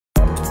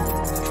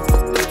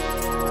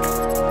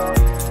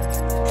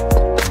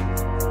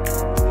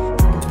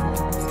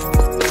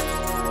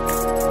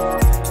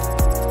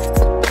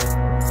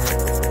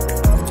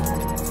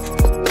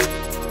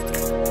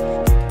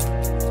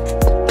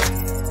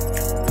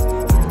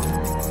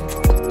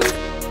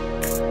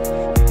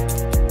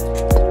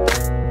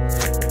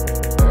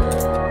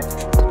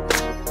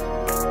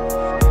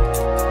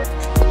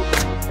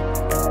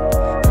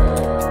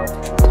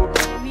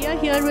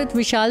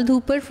Vishal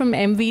Dhupar from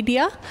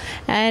NVIDIA,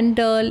 and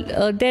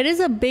there is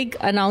a big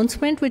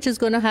announcement which is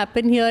going to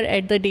happen here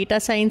at the Data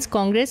Science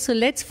Congress. So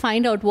let's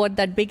find out what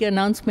that big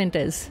announcement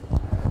is.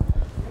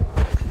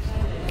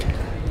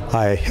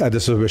 Hi,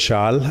 this is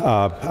Vishal.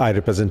 I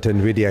represent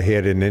NVIDIA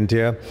here in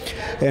India.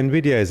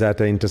 NVIDIA is at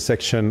the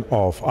intersection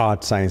of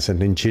art, science,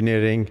 and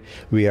engineering.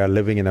 We are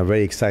living in a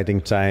very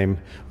exciting time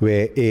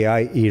where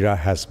AI era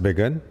has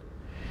begun.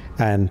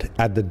 And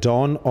at the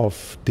dawn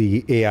of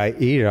the AI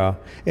era,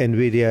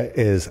 NVIDIA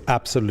is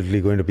absolutely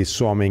going to be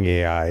swarming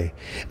AI.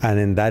 And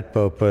in that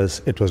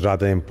purpose, it was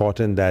rather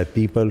important that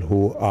people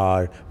who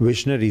are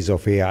visionaries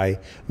of AI,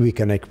 we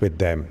connect with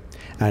them.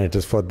 And it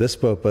is for this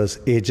purpose,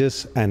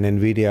 Aegis and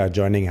NVIDIA are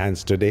joining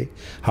hands today.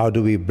 How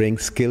do we bring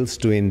skills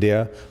to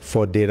India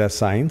for data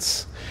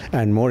science?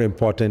 And more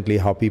importantly,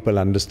 how people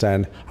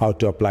understand how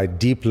to apply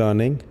deep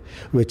learning,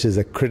 which is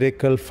a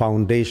critical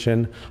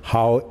foundation,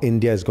 how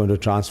India is going to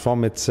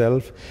transform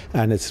itself,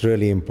 and it's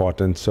really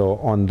important. So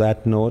on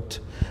that note,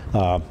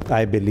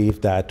 I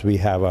believe that we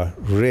have a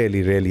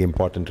really, really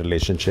important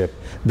relationship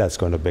that's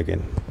going to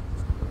begin.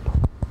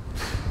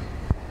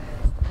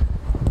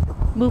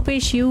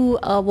 Bhupesh, you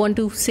want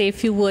to say a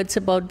few words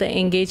about the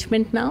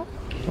engagement now?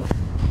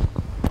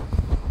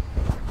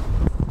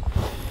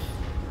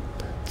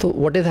 So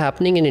what is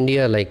happening in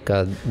India, like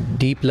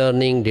deep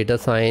learning, data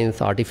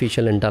science,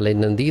 artificial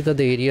intelligence, these are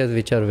the areas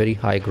which are very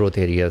high growth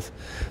areas.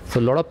 So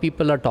a lot of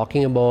people are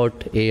talking about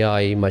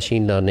AI,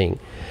 machine learning,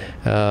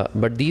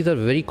 but these are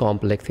very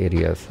complex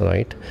areas,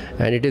 right?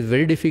 And it is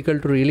very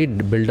difficult to really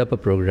build up a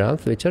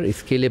programs which are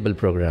scalable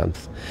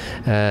programs.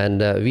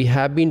 And we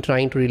have been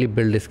trying to really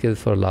build skills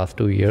for the last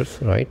 2 years,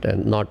 right?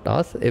 And not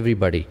us,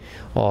 everybody,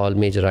 all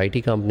major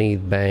IT companies,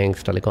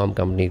 banks, telecom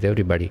companies,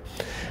 everybody.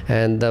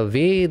 And the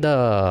way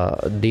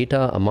the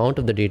amount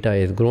of the data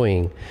is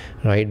growing,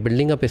 right,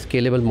 building up a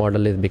scalable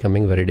model is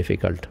becoming very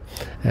difficult.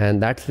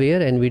 And that's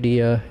where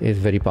NVIDIA is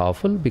very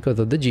powerful because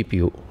of the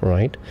GPU,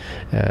 right?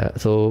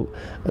 So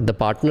the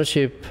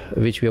partnership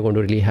which we are going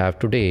to really have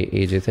today,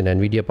 Aegis and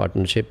NVIDIA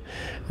partnership,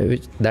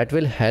 that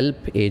will help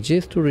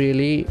Aegis to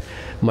really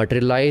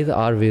materialize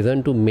our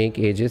vision to make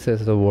Aegis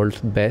as the world's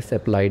best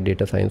applied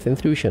data science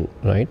institution,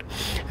 right?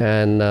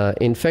 And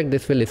in fact,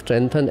 this will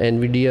strengthen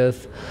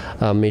NVIDIA's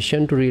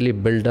mission to really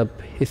build up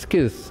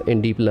skills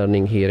in deep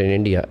learning here in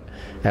India,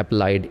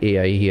 applied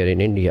AI here in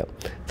India.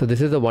 So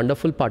this is a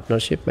wonderful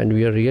partnership, and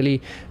we are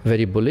really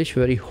very bullish,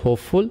 very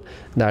hopeful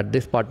that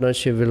this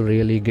partnership will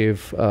really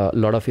give a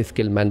lot of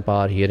skilled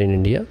manpower here in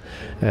India.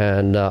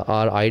 And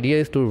our idea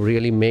is to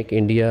really make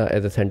India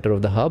as a center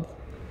of the hub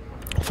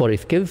for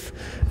skills,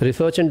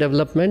 research and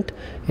development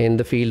in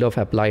the field of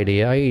applied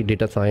AI,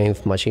 data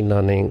science, machine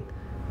learning,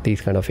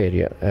 these kind of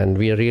area. And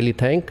we really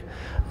thank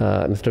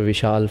Mr.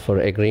 Vishal for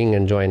agreeing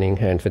and joining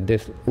hands with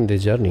this in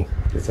this journey.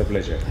 It's a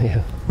pleasure.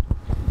 Yeah.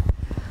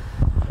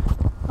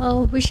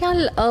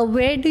 Vishal,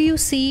 where do you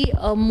see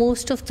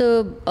most of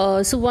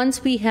the, so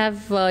once we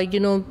have,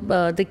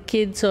 the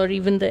kids or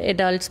even the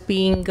adults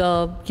being,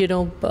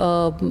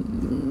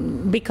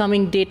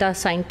 becoming data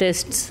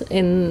scientists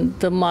in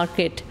the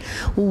market,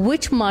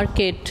 which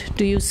market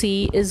do you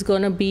see is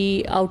going to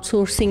be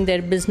outsourcing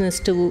their business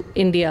to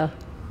India?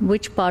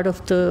 Which part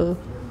of the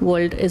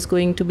world is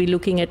going to be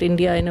looking at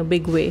India in a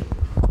big way?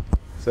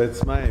 So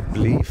it's my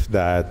belief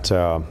that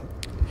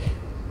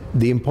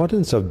the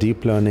importance of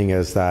deep learning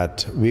is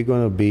that we're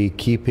going to be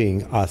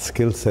keeping our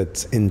skill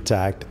sets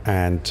intact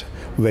and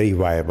very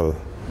viable.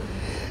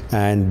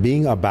 And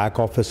being a back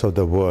office of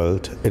the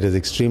world, it is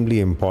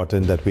extremely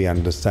important that we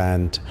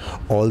understand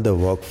all the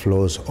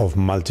workflows of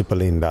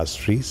multiple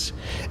industries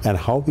and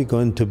how we're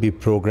going to be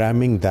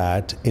programming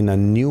that in a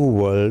new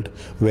world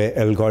where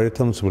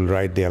algorithms will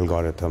write the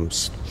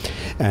algorithms.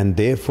 And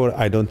therefore,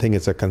 I don't think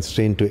it's a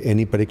constraint to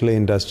any particular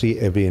industry.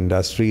 Every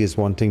industry is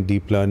wanting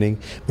deep learning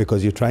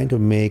because you're trying to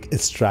make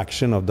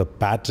extraction of the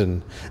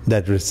pattern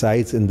that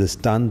resides in this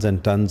tons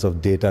and tons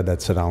of data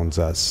that surrounds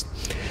us.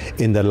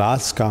 In the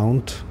last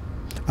count,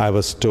 I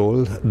was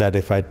told that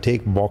if I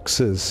take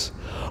boxes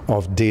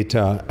of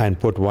data and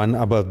put one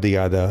above the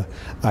other,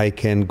 I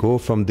can go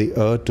from the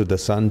Earth to the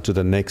Sun to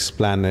the next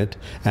planet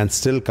and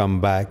still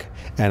come back,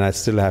 and I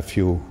still have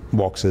few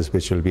boxes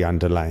which will be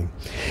underlying.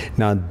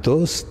 Now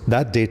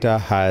that data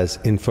has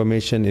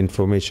information,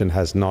 information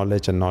has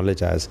knowledge, and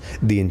knowledge has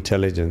the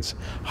intelligence.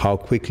 How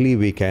quickly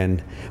we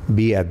can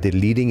be at the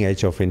leading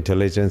edge of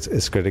intelligence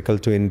is critical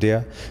to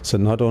India. So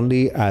not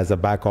only as a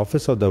back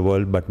office of the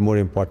world, but more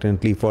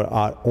importantly for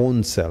our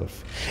own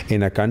self.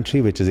 In a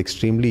country which is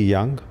extremely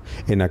young,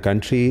 in a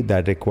country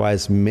that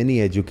requires many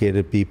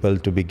educated people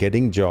to be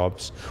getting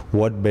jobs,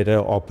 what better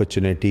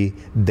opportunity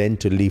than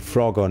to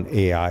leapfrog on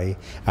AI?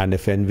 And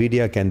if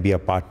NVIDIA can be a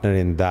partner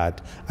in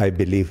that, I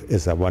believe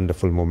is a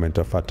wonderful moment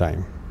of our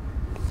time.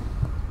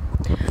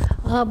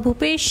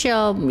 Bhupesh,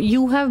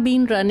 you have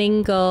been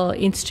running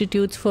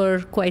institutes for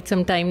quite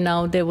some time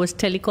now. There was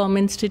Telecom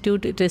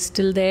Institute, it is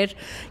still there,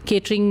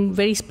 catering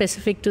very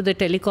specific to the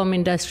telecom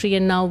industry,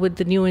 and now with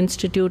the new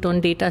institute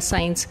on data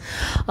science.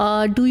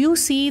 Do you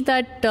see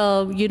that,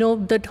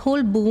 that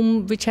whole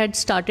boom which had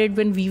started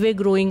when we were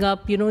growing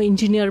up,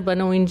 engineer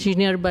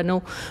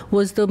bano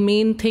was the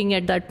main thing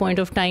at that point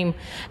of time.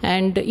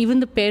 And even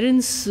the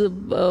parents'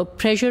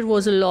 pressure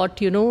was a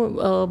lot,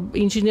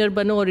 engineer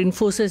bano or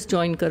Infosys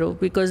join karo,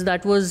 because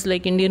that was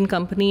like Indian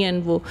company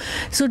and wo.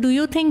 So do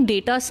you think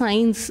data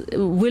science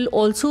will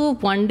also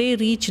one day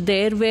reach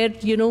there where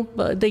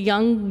the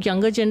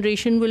younger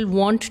generation will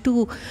want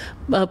to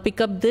pick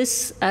up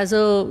this as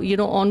a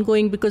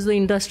ongoing, because the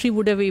industry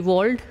would have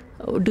evolved?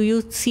 Do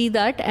you see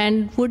that?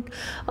 And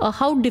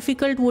how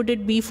difficult would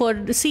it be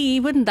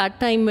even that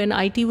time when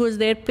IT was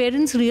there,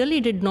 parents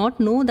really did not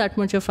know that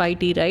much of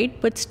IT, right?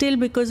 But still,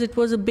 because it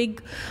was a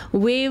big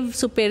wave,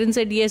 so parents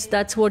said, yes,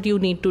 that's what you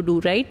need to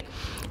do, right?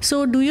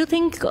 So do you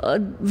think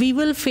we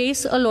will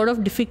face a lot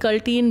of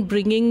difficulty in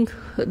bringing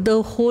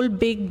the whole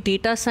big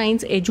data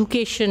science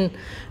education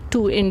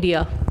to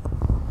India?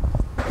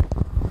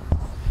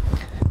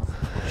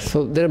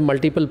 So there are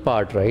multiple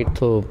parts, right?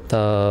 So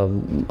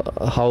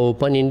how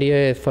open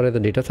India as far as the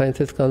data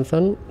science is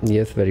concerned?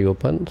 Yes, very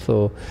open.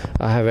 So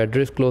I have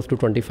addressed close to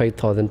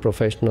 25,000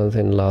 professionals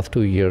in the last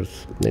 2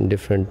 years in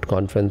different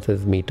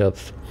conferences,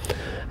 meetups.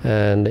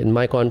 And in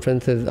my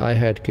conferences, I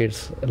had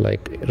kids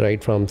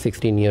right from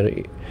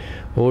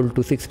 16-year-old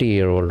to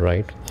 60-year-old,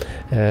 right?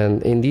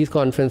 And in these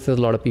conferences,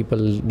 a lot of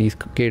people, these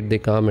kids, they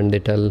come and they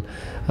tell,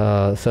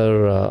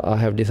 sir, I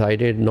have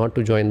decided not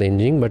to join the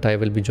engineering, but I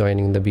will be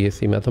joining the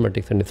BSc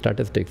Mathematics and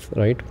Statistics,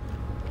 right?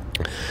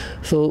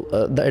 So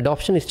the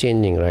adoption is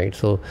changing, right?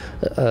 So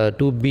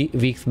 2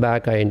 weeks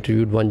back, I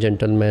interviewed one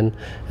gentleman,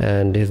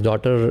 and his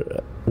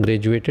daughter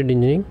graduated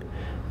engineering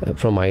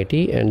from IT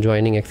and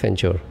joining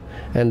Accenture.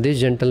 And this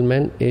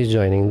gentleman is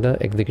joining the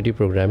executive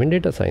program in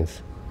data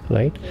science,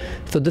 right?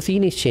 So the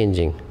scene is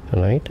changing,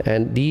 right?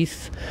 And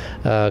these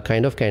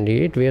kind of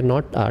candidate were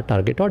not our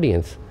target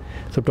audience.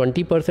 So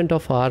 20%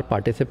 of our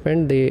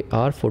participants, they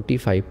are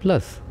 45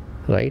 plus,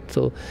 right?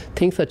 So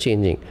things are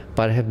changing,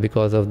 perhaps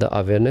because of the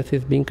awareness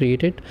is being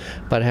created,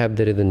 perhaps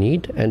there is a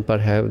need, and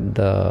perhaps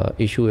the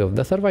issue of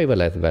the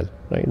survival as well,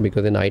 right?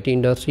 Because in IT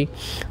industry,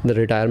 the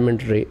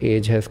retirement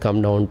age has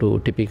come down to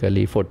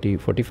typically 40,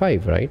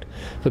 45, right?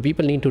 So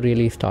people need to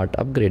really start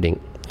upgrading.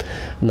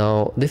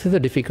 Now, this is a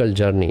difficult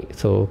journey.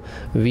 So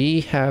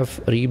we have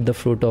reaped the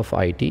fruit of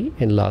IT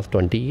in last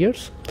 20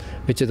 years,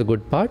 which is a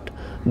good part.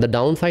 The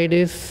downside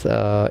is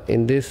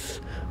in this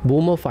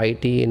boom of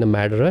IT in a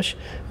mad rush,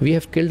 we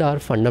have killed our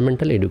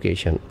fundamental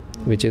education,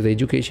 which is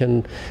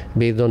education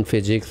based on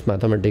physics,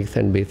 mathematics,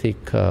 and basic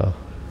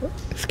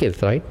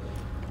skills, right?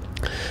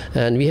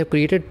 And we have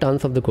created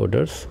tons of the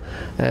coders,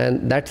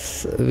 and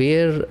that's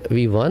where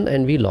we won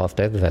and we lost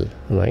as well,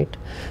 right?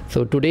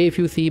 So today, if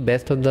you see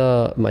best of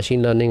the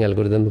machine learning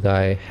algorithms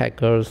guy,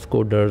 hackers,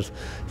 coders,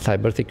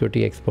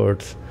 cybersecurity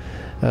experts,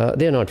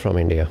 they are not from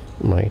India,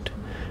 right?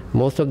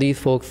 Most of these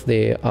folks,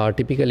 they are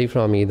typically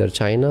from either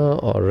China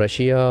or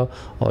Russia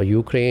or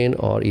Ukraine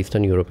or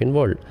Eastern European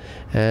world.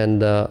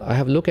 And I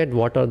have looked at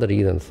what are the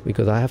reasons,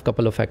 because I have a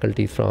couple of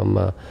faculties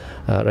from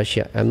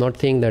Russia. I'm not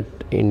saying that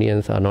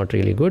Indians are not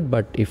really good,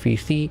 but if we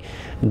see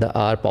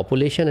our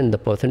population and the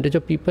percentage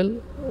of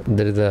people,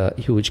 there is a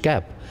huge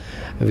gap.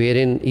 Where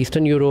in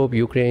Eastern Europe,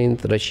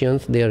 Ukrainians,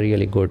 Russians, they are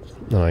really good,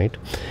 right?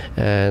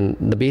 And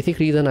the basic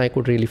reason I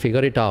could really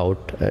figure it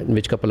out,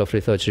 which couple of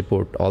research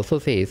report also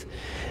says,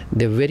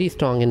 they're very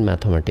strong in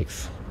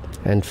mathematics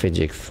and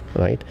physics,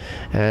 right?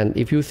 And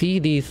if you see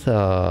these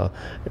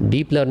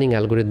deep learning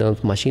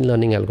algorithms, machine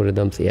learning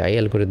algorithms, AI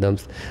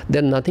algorithms,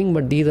 they're nothing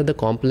but these are the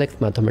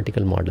complex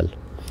mathematical model,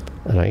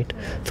 right?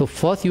 So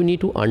first you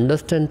need to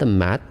understand the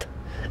math,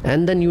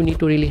 and then you need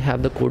to really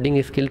have the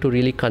coding skill to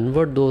really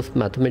convert those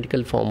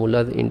mathematical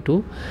formulas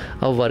into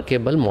a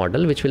workable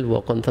model which will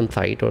work on some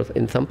site or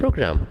in some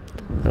program,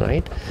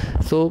 right?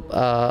 So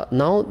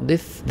now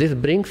this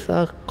brings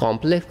a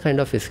complex kind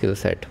of skill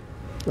set,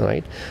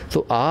 right?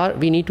 So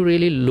we need to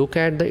really look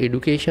at the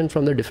education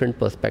from the different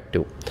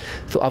perspective.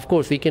 So of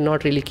course we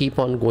cannot really keep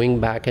on going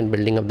back and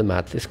building up the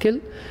math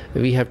skill.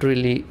 We have to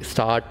really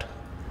start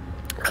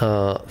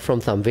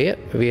from somewhere,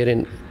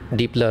 wherein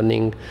deep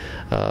learning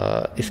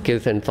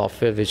skills and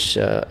software which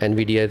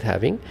NVIDIA is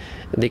having,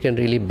 they can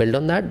really build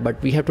on that,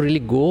 but we have to really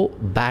go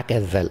back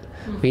as well.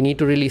 We need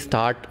to really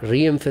start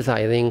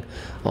re-emphasizing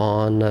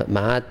on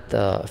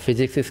math,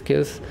 physics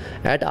skills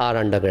at our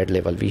undergrad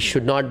level. We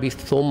should not be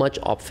so much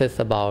obsessed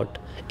about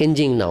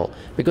engineering now,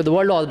 because the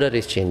world order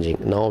is changing.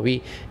 Now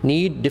we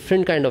need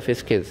different kind of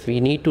skills. We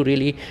need to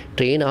really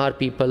train our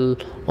people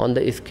on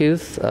the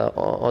skills,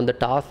 on the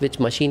tasks which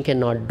machine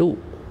cannot do.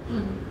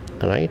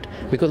 Right?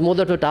 Because most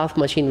of the task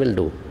machine will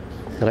do,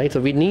 right? So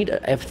we need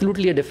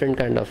absolutely a different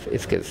kind of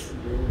skills.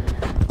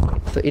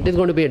 So it is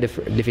going to be a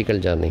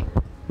difficult journey,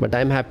 but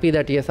I'm happy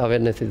that yes,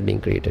 awareness is being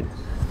created.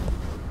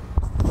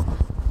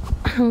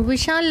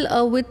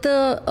 Vishal, with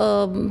the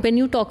when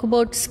you talk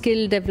about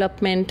skill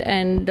development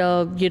and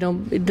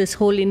this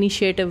whole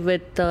initiative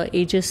with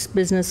Aegis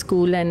Business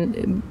School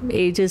and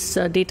Aegis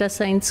Data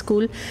Science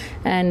School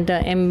and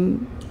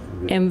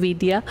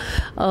NVIDIA,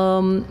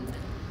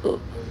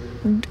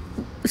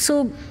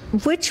 so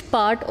which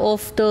part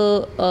of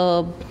the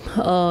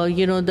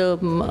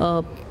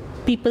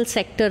people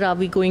sector are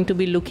we going to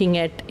be looking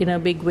at in a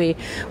big way?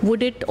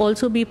 Would it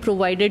also be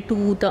provided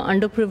to the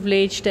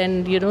underprivileged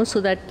and so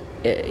that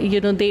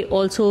they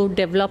also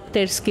develop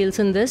their skills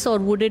in this, or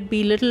would it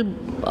be little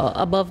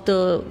above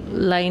the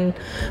line,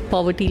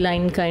 poverty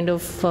line kind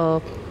of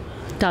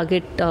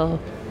target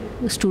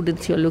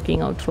students you're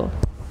looking out for?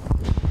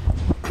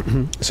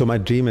 So my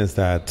dream is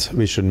that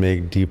we should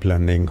make deep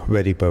learning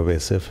very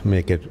pervasive,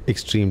 make it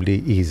extremely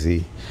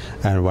easy,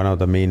 and one of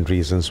the main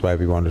reasons why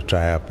we want to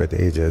try up with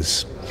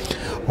Aegis.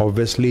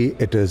 Obviously,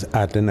 it is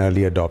at an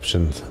early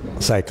adoption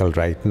cycle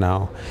right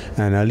now,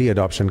 and early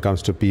adoption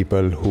comes to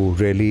people who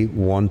really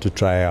want to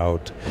try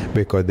out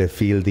because they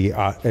feel the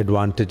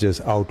advantages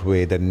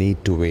outweigh the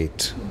need to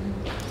wait.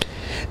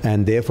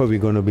 And therefore, we're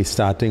going to be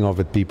starting off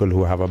with people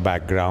who have a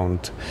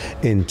background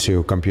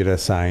into computer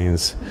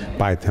science,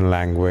 Python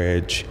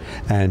language,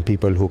 and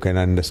people who can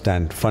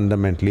understand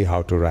fundamentally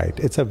how to write.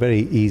 It's a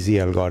very easy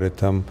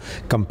algorithm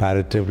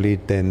comparatively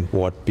than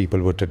what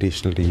people would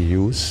traditionally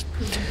use.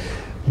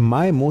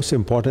 My most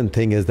important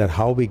thing is that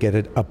how we get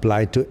it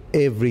applied to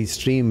every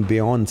stream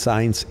beyond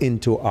science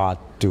into art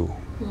too.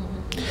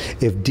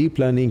 If deep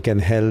learning can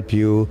help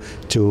you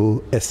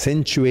to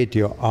accentuate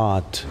your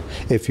art,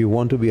 if you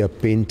want to be a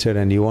painter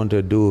and you want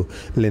to do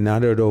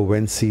Leonardo da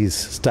Vinci's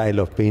style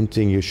of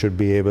painting, you should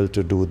be able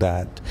to do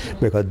that,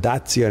 because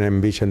that's your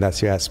ambition,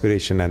 that's your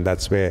aspiration, and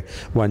that's where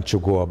one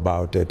should go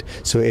about it.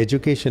 So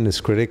education is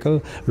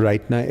critical.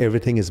 Right now,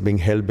 everything is being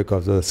held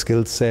because of the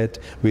skill set.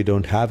 We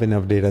don't have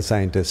enough data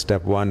scientists.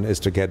 Step one is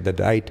to get the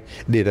right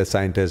data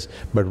scientists.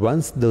 But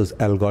once those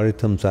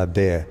algorithms are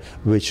there,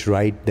 which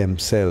write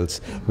themselves,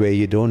 where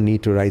you don't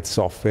need to write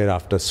software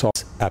after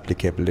software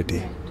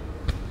applicability.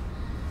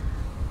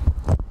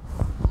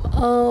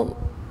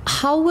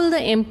 How will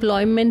the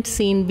employment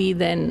scene be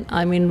then?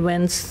 I mean,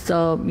 once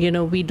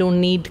we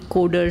don't need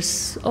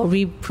coders, or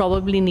we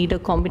probably need a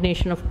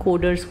combination of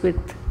coders with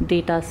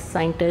data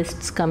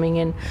scientists coming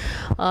in.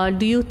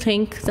 Do you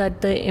think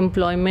that the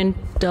employment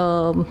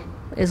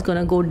is going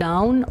to go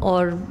down,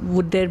 or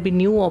would there be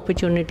new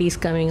opportunities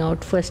coming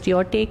out? First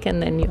your take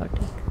and then your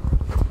take.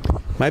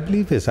 My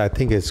belief is, I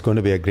think it's going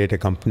to be a great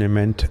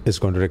accompaniment. It's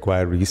going to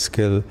require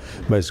reskill,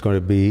 but it's going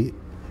to be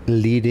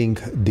leading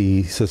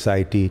the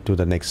society to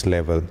the next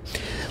level.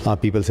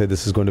 People say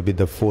this is going to be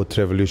the fourth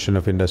revolution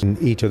of industry. In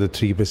each of the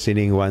three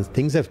preceding ones,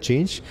 things have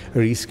changed,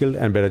 reskilled,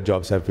 and better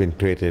jobs have been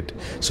created.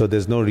 So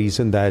there's no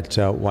reason that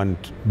one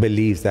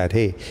believes that,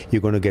 hey,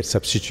 you're going to get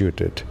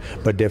substituted.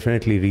 But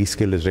definitely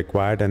reskill is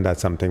required, and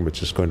that's something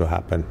which is going to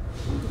happen.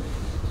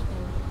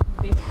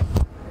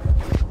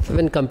 So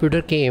when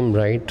computer came,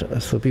 right,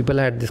 so people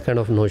had this kind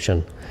of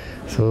notion.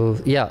 So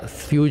yeah,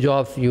 few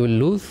jobs you will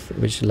lose,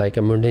 which like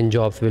mundane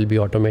jobs will be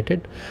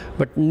automated,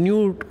 but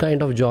new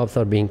kind of jobs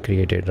are being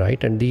created,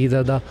 right? And these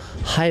are the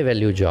high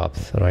value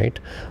jobs, right?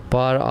 Per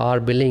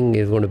hour billing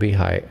is going to be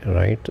high,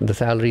 right? The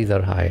salaries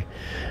are high.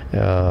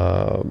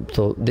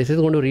 So this is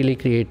going to really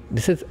create,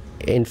 this is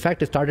in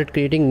fact started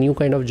creating new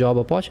kind of job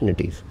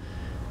opportunities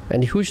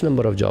and huge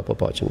number of job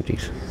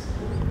opportunities,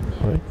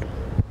 right?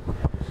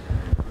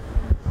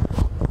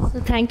 So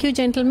thank you,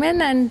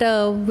 gentlemen,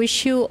 and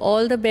wish you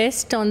all the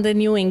best on the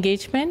new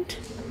engagement.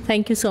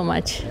 Thank you so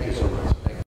much.